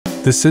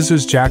The scissor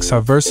jacks are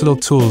versatile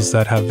tools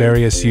that have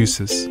various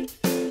uses.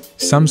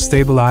 Some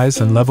stabilize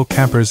and level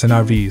campers and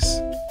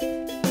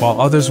RVs,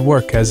 while others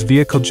work as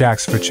vehicle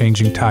jacks for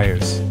changing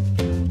tires.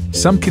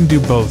 Some can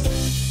do both,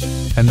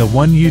 and the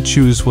one you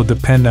choose will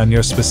depend on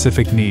your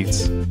specific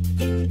needs.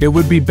 It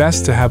would be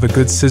best to have a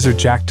good scissor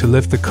jack to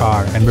lift the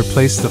car and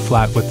replace the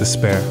flat with the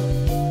spare.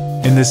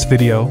 In this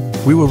video,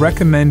 we will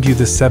recommend you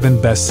the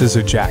 7 best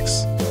scissor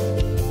jacks.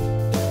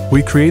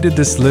 We created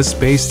this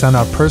list based on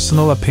our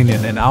personal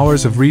opinion and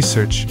hours of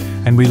research,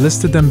 and we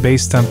listed them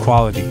based on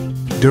quality,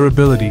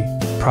 durability,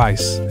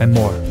 price, and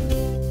more.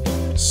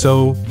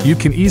 So, you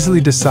can easily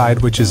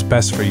decide which is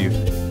best for you.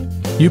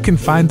 You can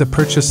find the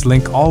purchase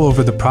link all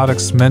over the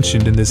products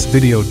mentioned in this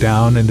video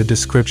down in the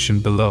description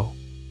below.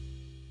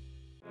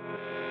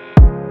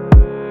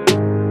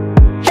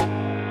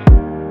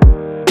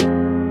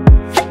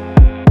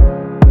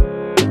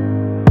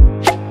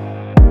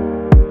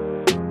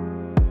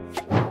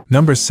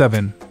 Number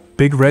 7.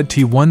 Big Red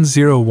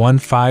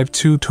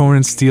T10152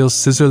 Torin Steel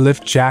Scissor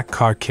Lift Jack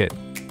Car Kit.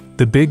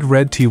 The Big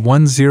Red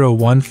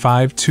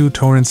T10152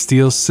 Torin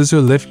Steel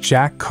Scissor Lift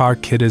Jack Car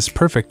Kit is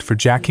perfect for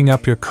jacking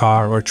up your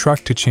car or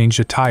truck to change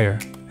a tire,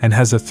 and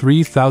has a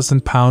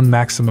 3,000 pound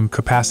maximum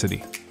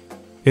capacity.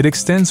 It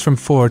extends from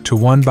 4 to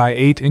 1 by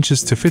 8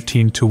 inches to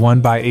 15 to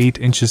 1 by 8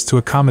 inches to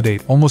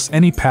accommodate almost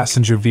any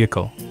passenger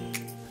vehicle.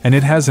 And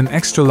it has an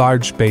extra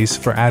large base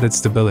for added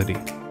stability.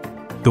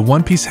 The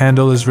one-piece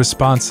handle is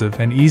responsive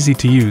and easy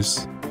to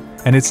use,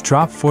 and its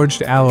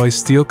drop-forged alloy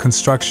steel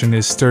construction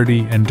is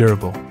sturdy and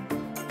durable.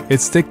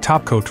 Its thick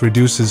topcoat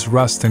reduces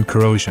rust and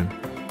corrosion.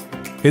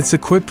 It's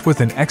equipped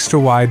with an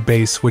extra-wide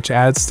base which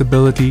adds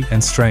stability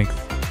and strength.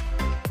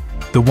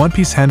 The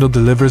one-piece handle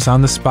delivers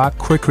on-the-spot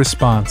quick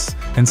response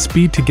and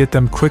speed to get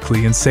them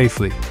quickly and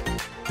safely.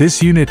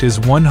 This unit is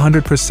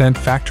 100%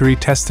 factory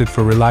tested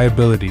for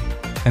reliability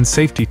and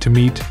safety to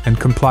meet and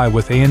comply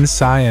with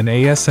ANSI and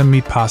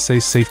ASME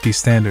PASE safety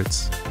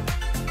standards.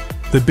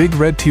 The Big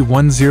Red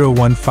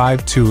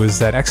T10152 is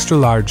that extra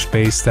large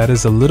base that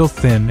is a little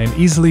thin and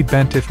easily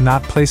bent if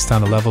not placed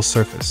on a level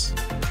surface.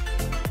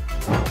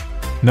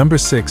 Number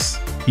 6.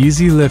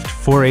 WEIZE Lift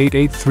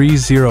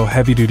 48830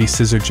 Heavy Duty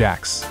Scissor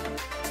Jacks.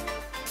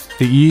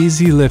 The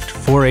WEIZE Lift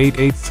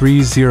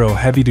 48830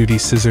 Heavy Duty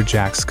Scissor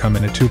Jacks come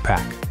in a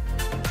 2-pack.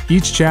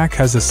 Each jack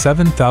has a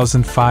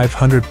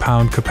 7,500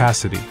 pound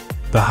capacity,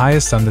 the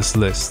highest on this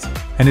list,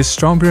 and is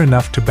stronger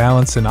enough to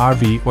balance an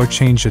RV or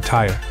change a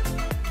tire.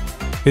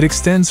 It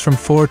extends from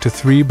 4 to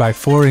 3 by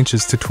 4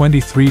 inches to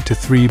 23 to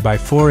 3 by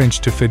 4 inch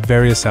to fit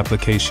various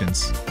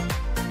applications.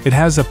 It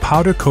has a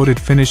powder-coated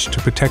finish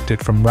to protect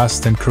it from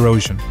rust and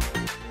corrosion.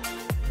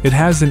 It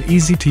has an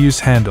easy-to-use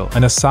handle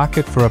and a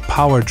socket for a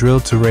power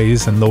drill to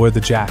raise and lower the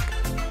jack.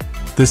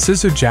 The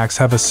scissor jacks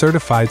have a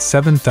certified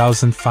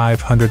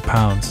 7,500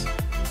 pounds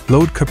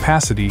load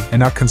capacity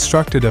and are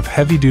constructed of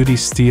heavy-duty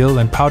steel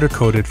and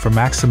powder-coated for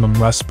maximum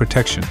rust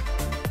protection.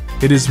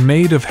 It is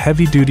made of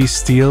heavy-duty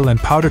steel and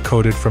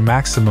powder-coated for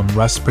maximum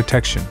rust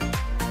protection.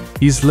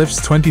 WEIZE Lift's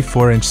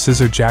 24-inch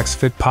scissor jacks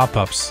fit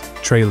pop-ups,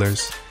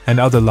 trailers, and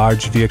other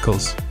large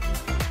vehicles.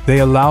 They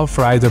allow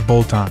for either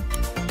bolt-on.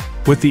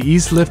 With the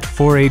WEIZE Lift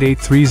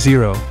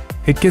 48830,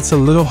 it gets a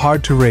little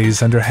hard to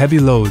raise under heavy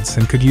loads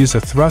and could use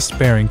a thrust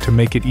bearing to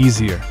make it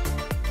easier.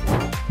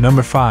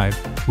 Number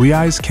 5.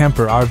 WEIZE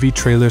Camper RV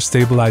Trailer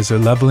Stabilizer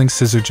Leveling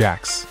Scissor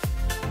Jacks.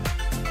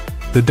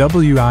 The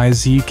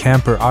WEIZE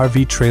Camper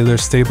RV Trailer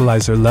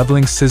Stabilizer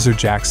Leveling Scissor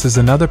Jacks is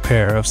another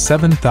pair of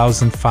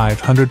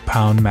 7,500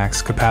 pound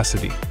max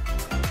capacity.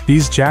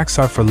 These jacks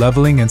are for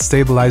leveling and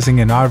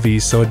stabilizing an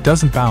RV so it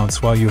doesn't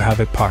bounce while you have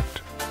it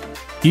parked.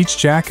 Each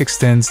jack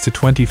extends to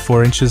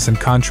 24 inches and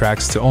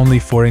contracts to only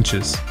 4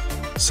 inches,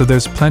 so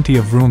there's plenty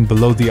of room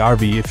below the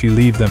RV if you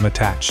leave them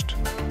attached.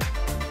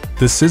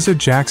 The scissor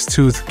jack's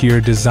tooth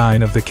gear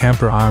design of the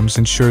camper arms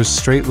ensures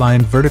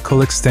straight-line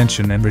vertical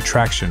extension and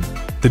retraction.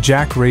 The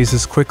jack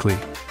raises quickly,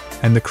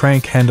 and the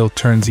crank handle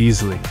turns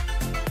easily.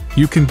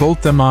 You can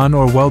bolt them on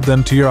or weld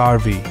them to your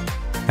RV,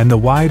 and the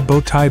wide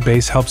bow tie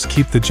base helps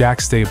keep the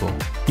jack stable,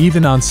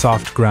 even on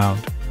soft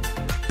ground.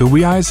 The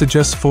WEIZE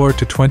adjusts 4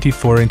 to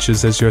 24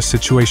 inches as your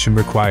situation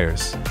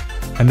requires,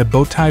 and the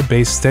bow tie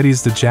base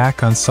steadies the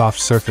jack on soft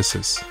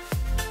surfaces.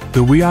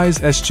 The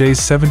WEIZE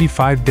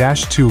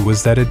SJ75-2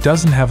 was that it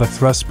doesn't have a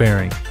thrust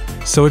bearing,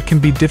 so it can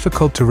be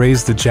difficult to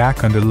raise the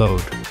jack under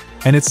load,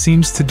 and it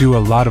seems to do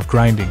a lot of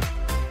grinding.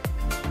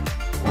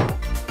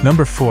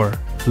 Number 4.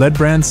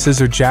 LEADBRAND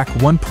Scissor Jack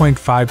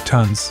 1.5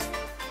 tons.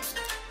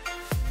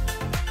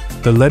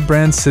 The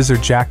LEADBRAND Scissor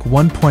Jack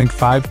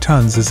 1.5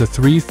 tons is a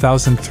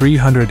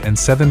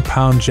 3,307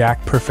 pound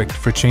jack perfect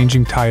for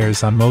changing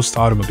tires on most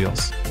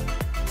automobiles.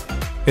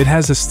 It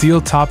has a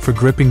steel top for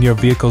gripping your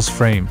vehicle's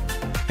frame,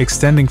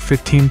 extending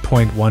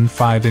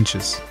 15.15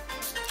 inches.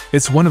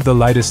 It's one of the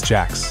lightest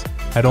jacks,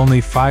 at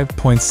only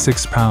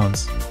 5.6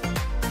 pounds.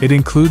 It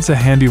includes a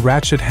handy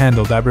ratchet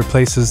handle that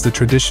replaces the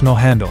traditional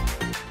handle,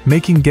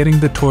 making getting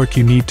the torque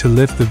you need to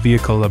lift the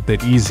vehicle a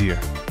bit easier.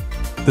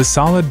 The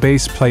solid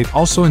base plate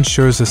also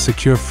ensures a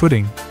secure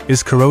footing,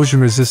 is corrosion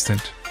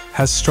resistant,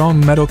 has strong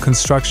metal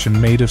construction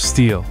made of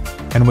steel,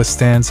 and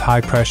withstands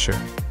high pressure.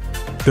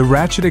 The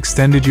ratchet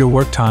extended your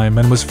work time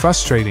and was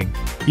frustrating,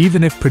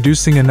 even if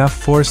producing enough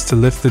force to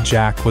lift the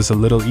jack was a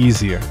little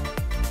easier.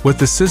 With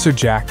the Scissor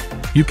Jack,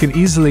 you can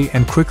easily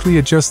and quickly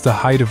adjust the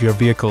height of your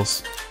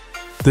vehicles.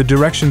 The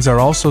directions are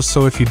also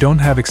so if you don't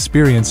have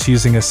experience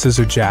using a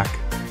Scissor Jack.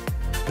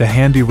 The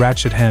handy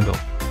ratchet handle,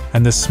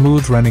 and the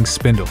smooth running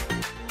spindle.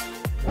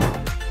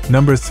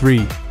 Number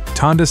 3.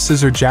 TONDA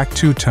Scissor Jack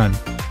 2-ton.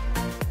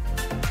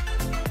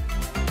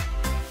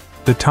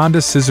 The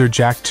TONDA Scissor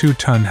Jack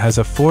 2-ton has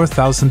a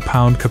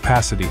 4,000-pound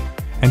capacity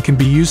and can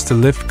be used to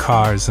lift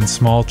cars and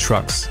small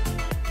trucks.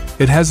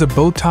 It has a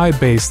bow-tie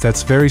base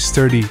that's very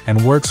sturdy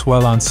and works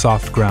well on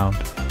soft ground.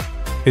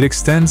 It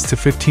extends to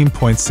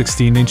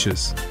 15.16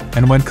 inches,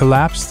 and when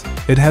collapsed,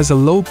 it has a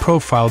low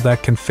profile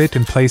that can fit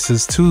in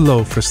places too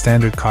low for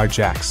standard car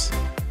jacks.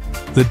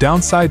 The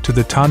downside to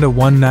the TONDA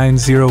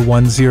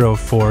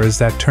 190104 is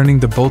that turning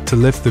the bolt to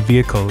lift the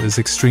vehicle is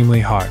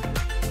extremely hard.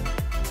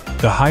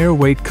 The higher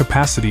weight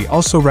capacity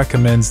also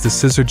recommends the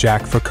Scissor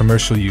Jack for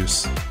commercial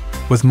use,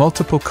 with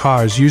multiple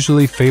cars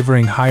usually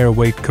favoring higher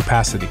weight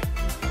capacity.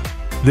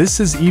 This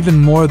is even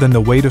more than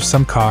the weight of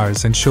some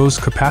cars and shows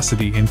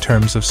capacity in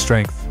terms of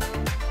strength.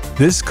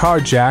 This car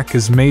jack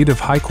is made of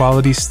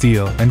high-quality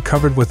steel and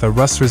covered with a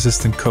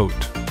rust-resistant coat.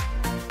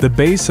 The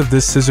base of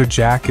this Scissor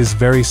Jack is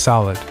very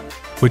solid,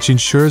 which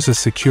ensures a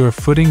secure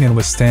footing and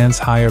withstands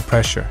higher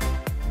pressure.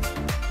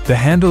 The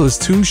handle is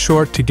too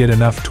short to get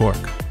enough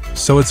torque,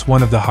 so it's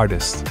one of the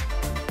hardest.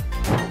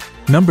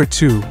 Number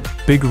 2.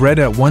 Big Red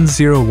at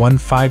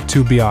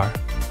 10152BR.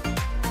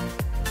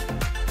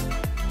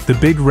 The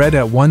Big Red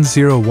at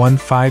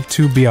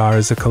 10152BR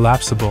is a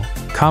collapsible,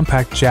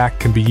 compact jack,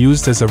 can be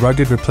used as a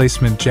rugged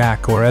replacement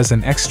jack or as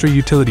an extra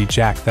utility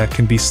jack that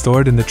can be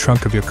stored in the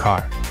trunk of your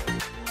car.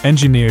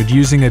 Engineered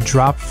using a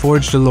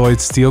drop-forged alloyed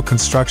steel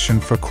construction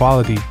for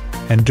quality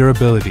and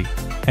durability,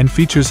 and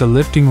features a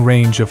lifting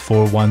range of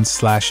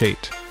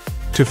 4.1/8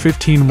 to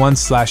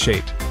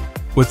 15.1/8,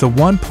 with a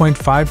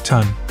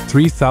 1.5-ton,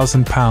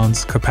 3,000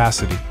 pounds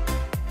capacity.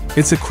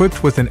 It's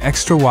equipped with an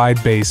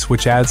extra-wide base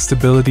which adds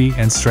stability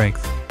and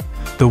strength.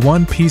 The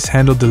one-piece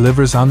handle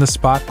delivers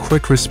on-the-spot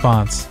quick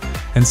response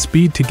and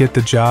speed to get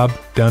the job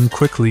done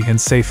quickly and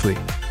safely.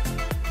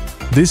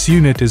 This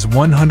unit is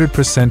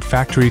 100%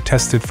 factory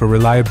tested for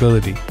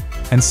reliability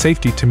and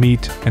safety to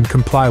meet and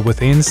comply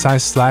with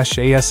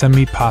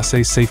ANSI/ASME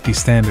PASE safety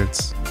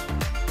standards.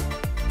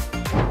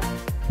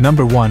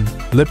 Number 1.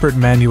 Lippert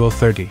Manual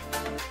 30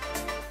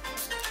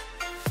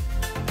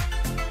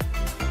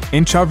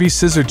 Inch RV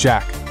Scissor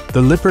Jack.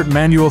 The Lippert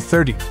Manual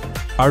 30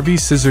 RV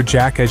Scissor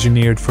Jack,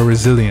 engineered for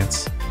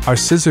resilience. Our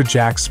Scissor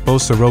Jacks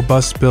boast a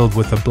robust build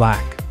with a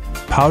black,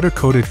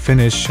 powder-coated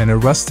finish and a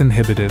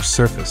rust-inhibitive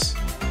surface.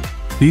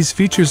 These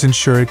features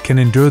ensure it can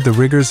endure the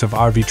rigors of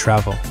RV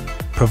travel,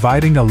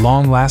 providing a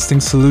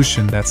long-lasting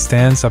solution that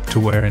stands up to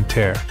wear and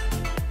tear.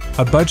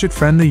 A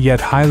budget-friendly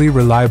yet highly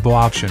reliable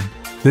option,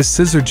 this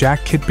Scissor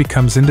Jack kit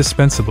becomes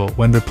indispensable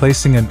when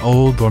replacing an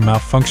old or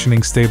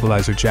malfunctioning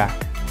stabilizer jack.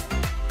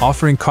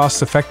 Offering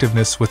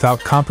cost-effectiveness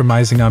without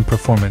compromising on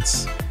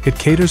performance, it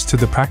caters to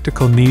the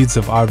practical needs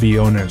of RV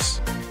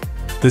owners.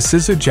 The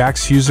Scissor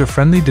Jack's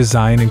user-friendly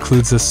design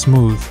includes a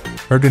smooth,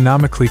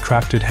 ergonomically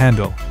crafted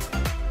handle,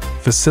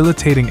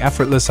 facilitating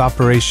effortless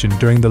operation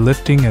during the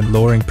lifting and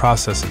lowering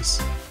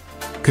processes.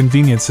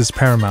 Convenience is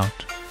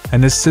paramount,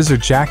 and this Scissor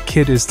Jack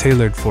kit is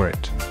tailored for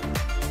it.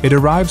 It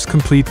arrives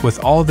complete with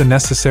all the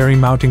necessary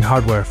mounting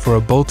hardware for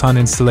a bolt-on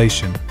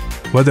installation,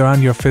 whether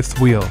on your fifth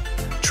wheel,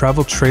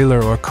 travel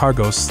trailer or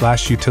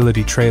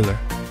cargo/utility trailer.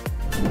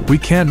 We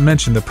can't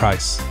mention the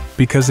price,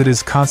 because it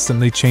is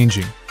constantly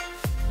changing.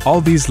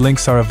 All these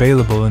links are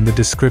available in the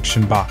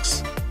description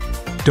box.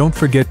 Don't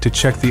forget to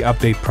check the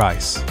update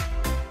price.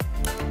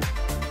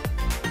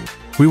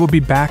 We will be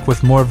back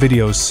with more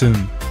videos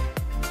soon.